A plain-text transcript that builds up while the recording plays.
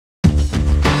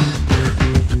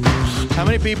How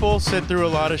many people sit through a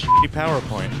lot of shitty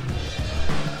PowerPoint?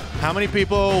 How many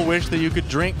people wish that you could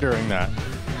drink during that?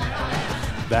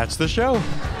 That's the show.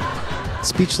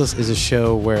 Speechless is a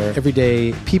show where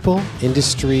everyday people,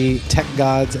 industry, tech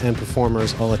gods, and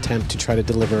performers all attempt to try to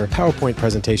deliver PowerPoint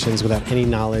presentations without any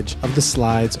knowledge of the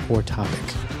slides or topic.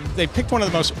 They picked one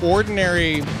of the most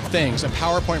ordinary things, a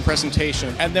PowerPoint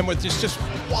presentation, and then with just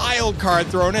wild card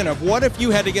thrown in of what if you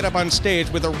had to get up on stage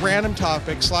with a random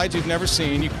topic, slides you've never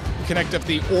seen, you connect up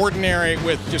the ordinary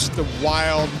with just the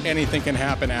wild, anything can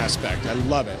happen aspect. I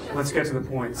love it. Let's get to the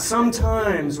point.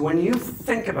 Sometimes when you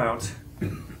think about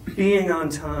being on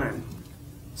time,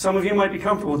 some of you might be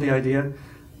comfortable with the idea,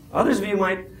 others of you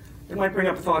might bring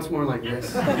up thoughts more like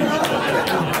this.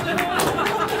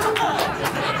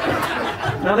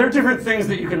 Now, there are different things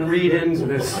that you can read into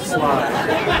this slide.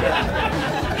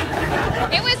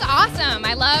 It was awesome.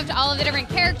 I loved all of the different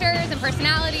characters and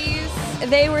personalities.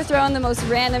 They were thrown the most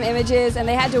random images, and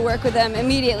they had to work with them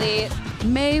immediately.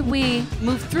 May we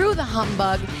move through the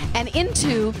humbug and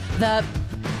into the...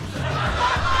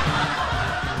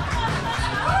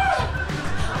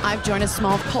 I've joined a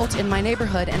small cult in my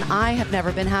neighborhood, and I have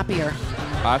never been happier.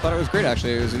 I thought it was great,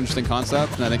 actually. It was an interesting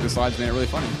concept, and I think the slides made it really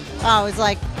funny. Oh, it was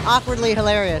like awkwardly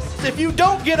hilarious. If you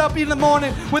don't get up in the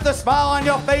morning with a smile on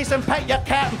your face and pet your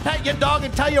cat and pet your dog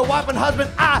and tell your wife and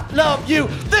husband, I love you,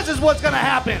 this is what's gonna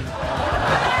happen.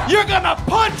 You're gonna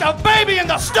punch a baby in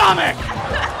the stomach!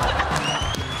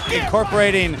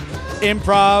 Incorporating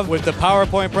improv with the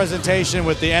PowerPoint presentation,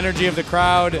 with the energy of the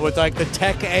crowd, with like the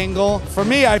tech angle. For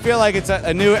me, I feel like it's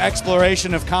a new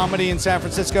exploration of comedy in San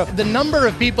Francisco. The number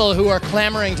of people who are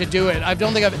clamoring to do it, I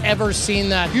don't think I've ever seen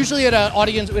that. Usually at an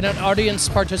audience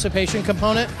participation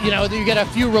component, you know, you get a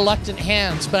few reluctant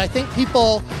hands, but I think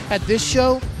people at this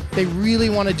show, they really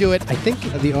want to do it. I think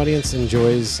the audience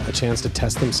enjoys a chance to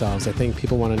test themselves. I think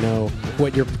people want to know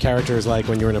what your character is like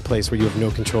when you're in a place where you have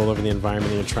no control over the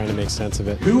environment and you're trying to make sense of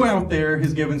it. Who out there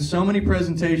has given so many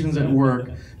presentations at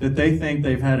work that they think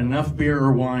they've had enough beer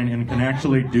or wine and can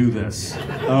actually do this?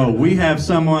 Oh, we have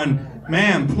someone.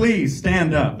 Ma'am, please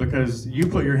stand up because you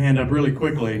put your hand up really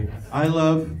quickly. I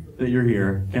love that you're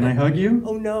here. Can I hug you?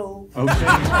 Oh, no. Okay.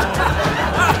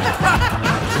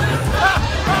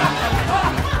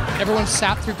 Everyone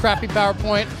sat through crappy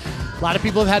PowerPoint. A lot of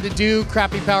people have had to do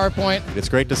crappy PowerPoint. It's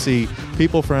great to see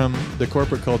people from the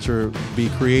corporate culture be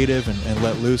creative and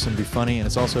let loose and be funny, and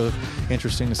it's also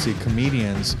interesting to see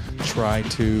comedians try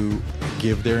to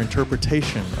give their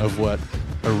interpretation of what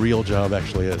a real job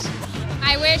actually is.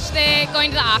 I wish that going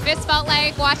to the office felt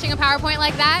like watching a PowerPoint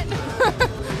like that.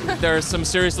 There's some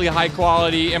seriously high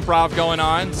quality improv going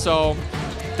on, so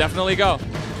definitely go.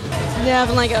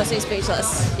 Definitely go see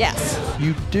Speechless, yes.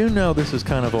 You do know this is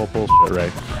kind of all bullshit,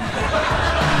 right?